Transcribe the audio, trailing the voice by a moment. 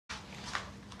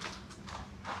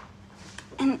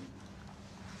And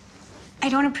I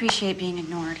don't appreciate being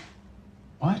ignored.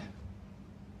 What?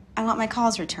 I want my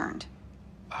calls returned.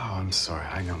 Oh, I'm sorry.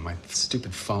 I know, my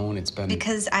stupid phone, it's been...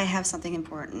 Because I have something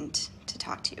important to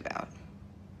talk to you about.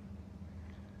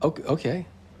 Okay.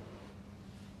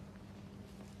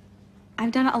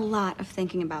 I've done a lot of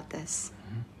thinking about this.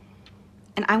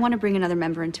 And I want to bring another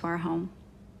member into our home.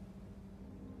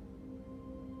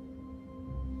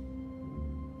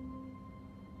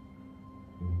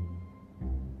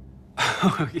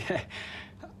 Okay.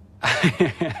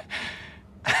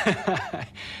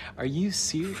 Are you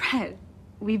serious? Fred,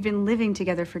 we've been living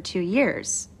together for 2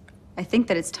 years. I think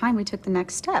that it's time we took the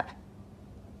next step.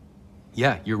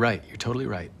 Yeah, you're right. You're totally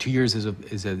right. 2 years is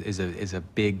a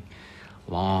big,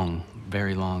 long,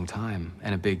 very long time,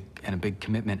 and a big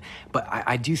commitment. But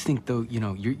I do think, though, you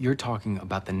know, you're talking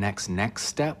about the next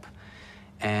step,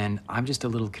 and I'm just a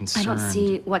little concerned. I don't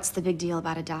see what's the big deal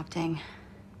about adopting.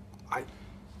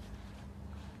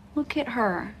 Look at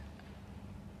her.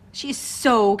 She's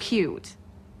so cute.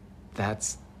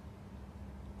 That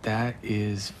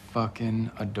is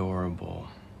fucking adorable.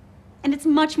 And it's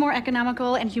much more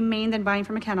economical and humane than buying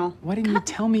from a kennel. Why didn't you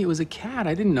tell me it was a cat?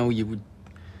 I didn't know you would...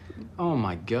 Oh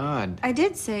my God. I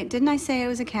did say, didn't I say it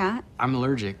was a cat? I'm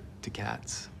allergic to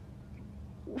cats.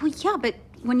 Well, yeah, but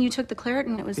when you took the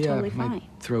Claritin, it was totally fine. My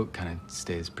throat kind of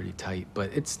stays pretty tight,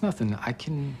 but it's nothing. I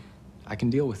can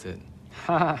deal with it.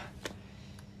 Ha.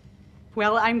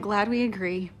 Well, I'm glad we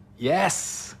agree.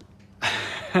 Yes.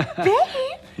 Babe!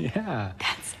 Yeah.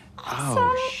 That's awesome.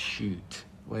 Oh shoot!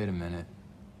 Wait a minute.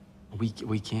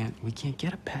 We can't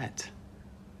get a pet.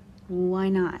 Why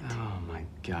not? Oh my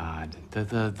God.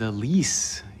 The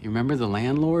lease. You remember the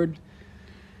landlord?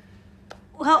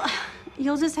 Well,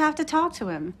 you'll just have to talk to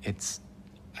him.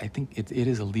 I think it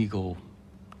is a legal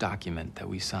document that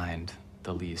we signed,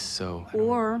 the lease. So.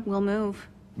 Or we'll move.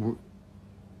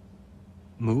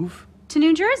 Move? To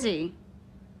New Jersey.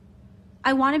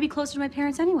 I want to be closer to my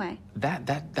parents anyway.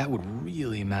 That would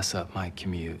really mess up my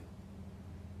commute.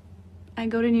 I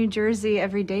go to New Jersey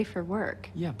every day for work.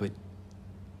 Yeah, but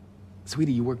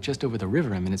sweetie, you work just over the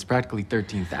river. I mean, it's practically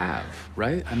 13th Ave,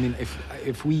 right? I mean,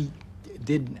 if we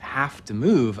did have to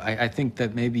move, I think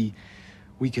that maybe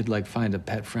we could like find a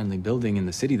pet-friendly building in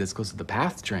the city that's close to the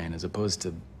PATH train as opposed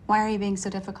to... Why are you being so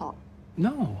difficult?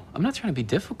 No, I'm not trying to be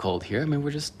difficult here. I mean,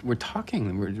 we're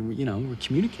talking, we're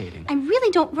communicating. I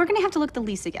really don't, we're gonna have to look at the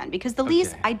lease again because the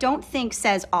lease, I don't think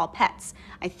says all pets.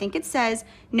 I think it says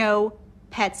no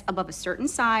pets above a certain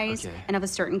size and of a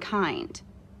certain kind.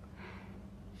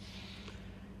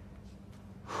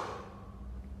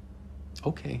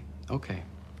 Okay.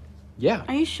 Yeah.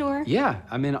 Are you sure? Yeah,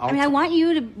 I mean, I want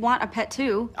you to want a pet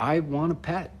too. I want a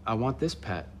pet. I want this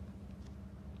pet.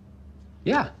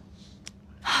 Yeah.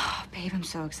 Babe, I'm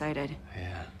so excited.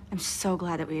 Yeah. I'm so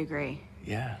glad that we agree.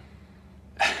 Yeah.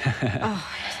 Oh,